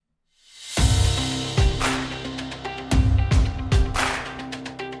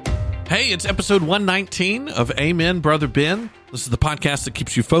Hey, it's episode 119 of Amen, Brother Ben. This is the podcast that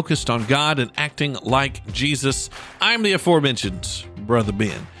keeps you focused on God and acting like Jesus. I'm the aforementioned Brother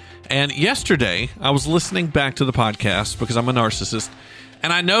Ben. And yesterday, I was listening back to the podcast because I'm a narcissist,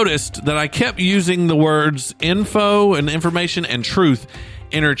 and I noticed that I kept using the words info and information and truth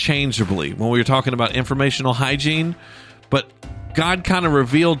interchangeably when we were talking about informational hygiene. But God kind of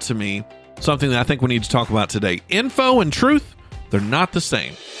revealed to me something that I think we need to talk about today. Info and truth, they're not the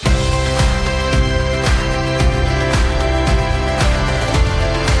same.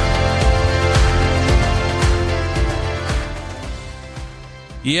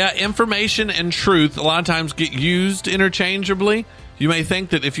 Yeah, information and truth a lot of times get used interchangeably. You may think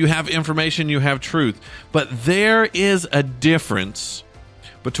that if you have information, you have truth. But there is a difference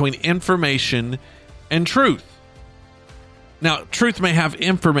between information and truth. Now, truth may have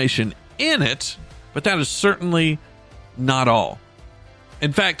information in it, but that is certainly not all.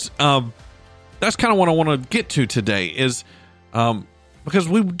 In fact, that's kind of what I want to get to today is... because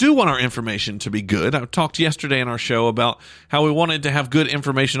we do want our information to be good. I talked yesterday in our show about how we wanted to have good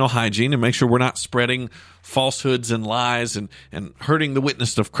informational hygiene and make sure we're not spreading falsehoods and lies and hurting the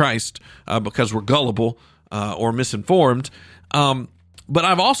witness of Christ because we're gullible or misinformed. But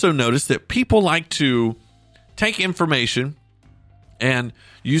I've also noticed that people like to take information and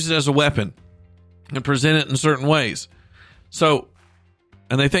use it as a weapon and present it in certain ways. And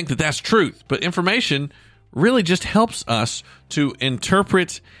they think that that's truth. But information really just helps us to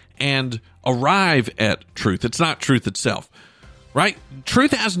interpret and arrive at truth. It's not truth itself, right?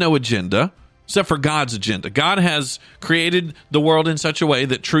 Truth has no agenda except for God's agenda. God has created the world in such a way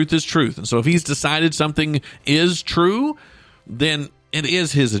that truth is truth. And so if he's decided something is true, then it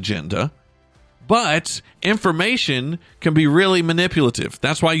is his agenda. But information can be really manipulative.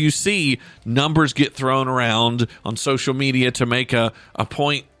 That's why you see numbers get thrown around on social media to make a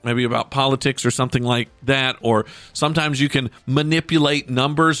point, maybe about politics or something like that. Or sometimes you can manipulate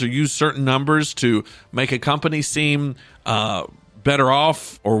numbers or use certain numbers to make a company seem better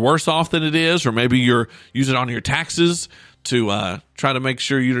off or worse off than it is. Or maybe you use it on your taxes to try to make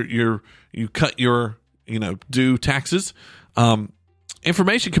sure you cut your due taxes.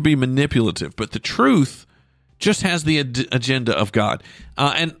 Information can be manipulative, but the truth just has the agenda of God.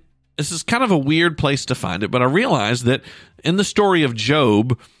 And this is kind of a weird place to find it, but I realize that in the story of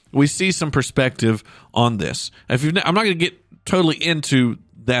Job, we see some perspective on this. I'm not going to get totally into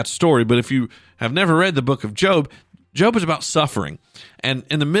that story, but if you have never read the book of Job, Job is about suffering. And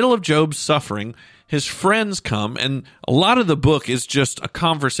in the middle of Job's suffering, his friends come, and a lot of the book is just a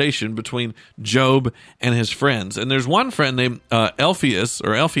conversation between Job and his friends. And there's one friend named Eliphaz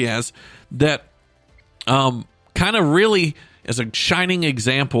that kind of really is a shining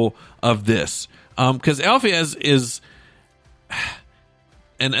example of this. Because Eliphaz is,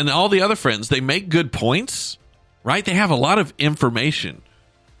 and all the other friends, they make good points, right? They have a lot of information,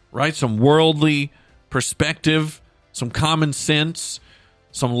 right? Some worldly perspective, some common sense,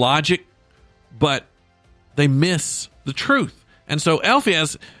 some logic, but they miss the truth. And so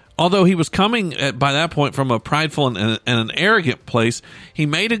Eliphaz, although he was coming by that point from a prideful and an arrogant place, he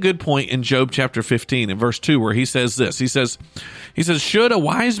made a good point in Job chapter 15 in verse 2 where he says this. He says, should a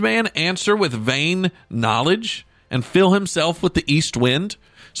wise man answer with vain knowledge and fill himself with the east wind?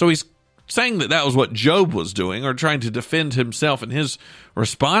 So he's saying that was what Job was doing, or trying to defend himself and his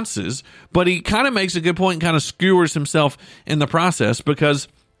responses. But he kind of makes a good point and kind of skewers himself in the process, because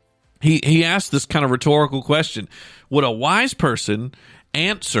he asked this kind of rhetorical question: would a wise person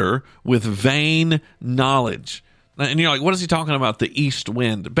answer with vain knowledge? And you're like, what is he talking about, the east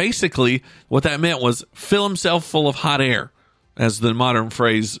wind? Basically, what that meant was fill himself full of hot air, as the modern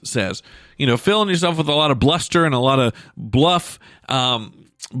phrase says. Filling yourself with a lot of bluster and a lot of bluff,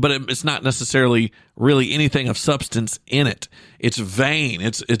 but it's not necessarily really anything of substance in it. It's vain.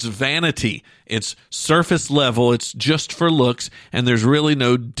 It's vanity. It's surface level. It's just for looks, and there's really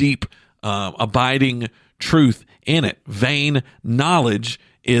no deep, abiding truth in it. Vain knowledge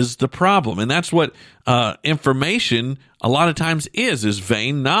is the problem, and that's what information a lot of times is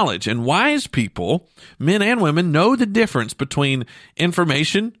vain knowledge. And wise people, men and women, know the difference between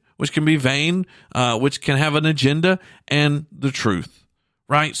information, which can be vain, which can have an agenda, and the truth.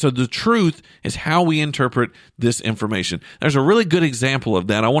 Right? So the truth is how we interpret this information. There's a really good example of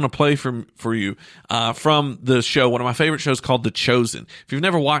that I want to play for you from the show, one of my favorite shows called The Chosen. If you've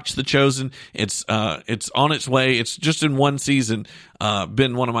never watched The Chosen, it's on its way. It's just in one season,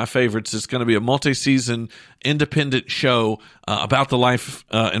 been one of my favorites. It's going to be a multi-season independent show about the life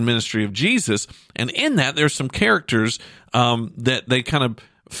and ministry of Jesus. And in that, there's some characters that they kind of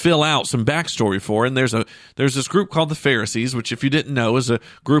fill out some backstory for. And there's this group called the Pharisees, which, if you didn't know, is a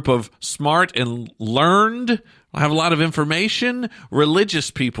group of smart and learned, have a lot of information, religious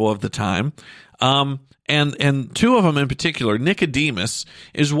people of the time. And two of them in particular, Nicodemus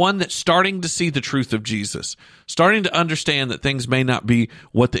is one that's starting to see the truth of Jesus, starting to understand that things may not be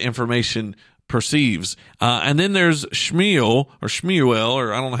what the information perceives. And then there's Shmuel,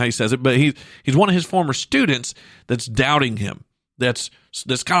 or I don't know how he says it, but he's one of his former students that's doubting him. That's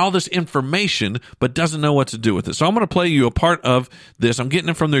got all this information but doesn't know what to do with it. So I'm going to play you a part of this. I'm getting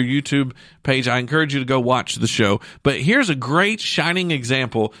it from their YouTube page. I encourage you to go watch the show. But here's a great shining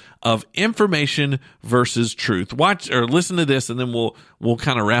example of information versus truth. Watch or listen to this, and then we'll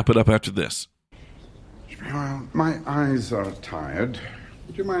kind of wrap it up after this. Well, my eyes are tired.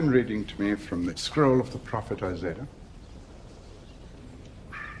 Would you mind reading to me from the scroll of the prophet Isaiah?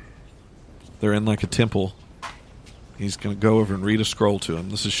 They're in like a temple. He's going to go over and read a scroll to him.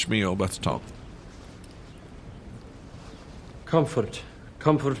 This is Shmuel about to talk.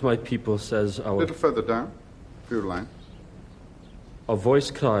 Comfort my people, says A little further down, a few lines. A voice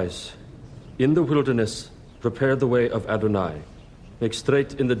cries, in the wilderness, prepare the way of Adonai. Make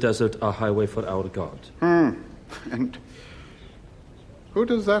straight in the desert a highway for our God. And who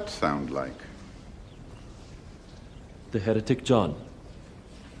does that sound like? The heretic John.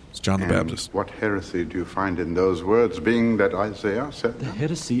 It's John the Baptist. What heresy do you find in those words, being that Isaiah said The them?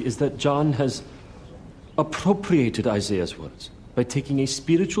 heresy is that John has appropriated Isaiah's words by taking a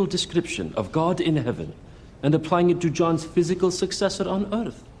spiritual description of God in heaven and applying it to John's physical successor on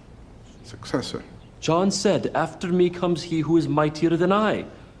earth. Successor. John said, after me comes he who is mightier than I,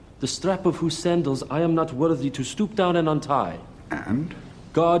 the strap of whose sandals I am not worthy to stoop down and untie. And?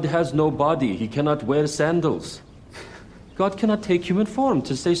 God has no body, he cannot wear sandals. God cannot take human form.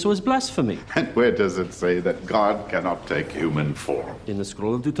 To say so is blasphemy. And where does it say that God cannot take human form? In the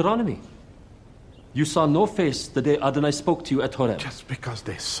scroll of Deuteronomy. You saw no face the day Adonai spoke to you at Horeb. Just because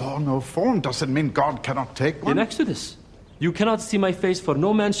they saw no form doesn't mean God cannot take one. In Exodus, you cannot see my face, for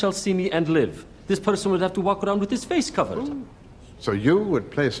no man shall see me and live. This person would have to walk around with his face covered. So you would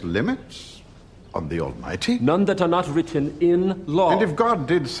place limits on the Almighty? None that are not written in law. And if God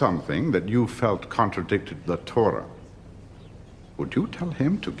did something that you felt contradicted the Torah, would you tell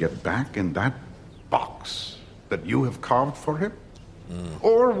him to get back in that box that you have carved for him?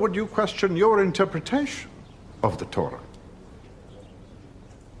 Or would you question your interpretation of the Torah?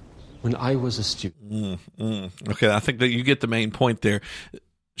 When I was a student. Okay, I think that you get the main point there.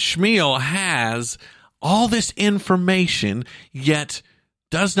 Shmuel has all this information, yet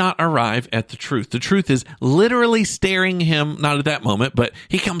does not arrive at the truth. The truth is literally staring him, not at that moment, but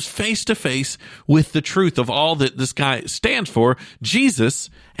he comes face to face with the truth of all that this guy stands for, Jesus,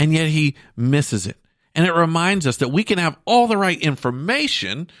 and yet he misses it. And it reminds us that we can have all the right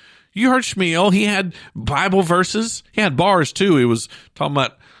information. You heard Shmuel, he had Bible verses, he had bars too. He was talking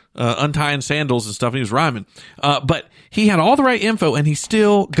about untying sandals and stuff, and he was rhyming. But he had all the right info, and he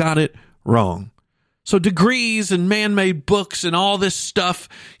still got it wrong. So degrees and man-made books and all this stuff,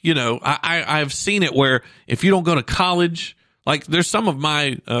 you know, I've seen it where if you don't go to college, like there's some of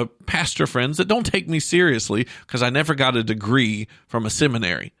my pastor friends that don't take me seriously because I never got a degree from a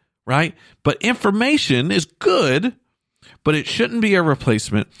seminary, right? But information is good, but it shouldn't be a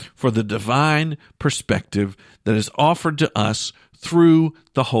replacement for the divine perspective that is offered to us through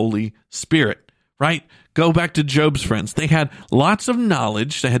the Holy Spirit, right? Go back to Job's friends. They had lots of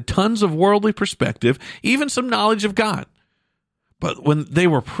knowledge. They had tons of worldly perspective, even some knowledge of God. But when they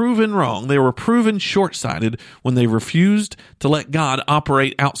were proven wrong, they were proven short-sighted when they refused to let God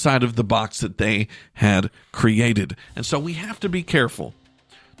operate outside of the box that they had created. And so we have to be careful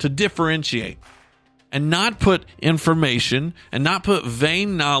to differentiate and not put information and not put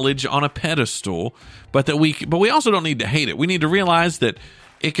vain knowledge on a pedestal, but we also don't need to hate it. We need to realize that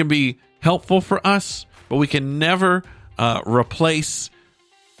it can be helpful for us, but we can never replace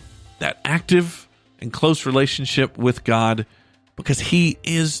that active and close relationship with God because He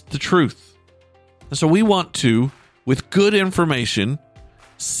is the truth. And so we want to, with good information,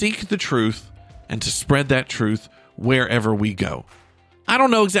 seek the truth and to spread that truth wherever we go. I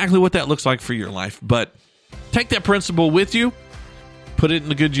don't know exactly what that looks like for your life, but take that principle with you, put it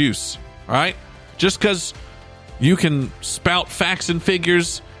into good use, all right? Just because you can spout facts and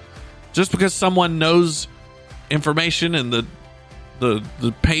figures, just because someone knows information and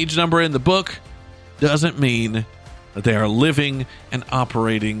the page number in the book doesn't mean that they are living and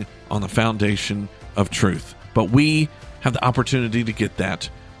operating on the foundation of truth. But we have the opportunity to get that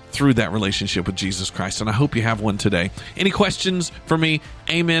through that relationship with Jesus Christ. And I hope you have one today. Any questions for me?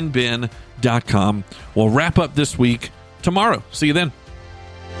 amenben.com. We'll wrap up this week tomorrow. See you then.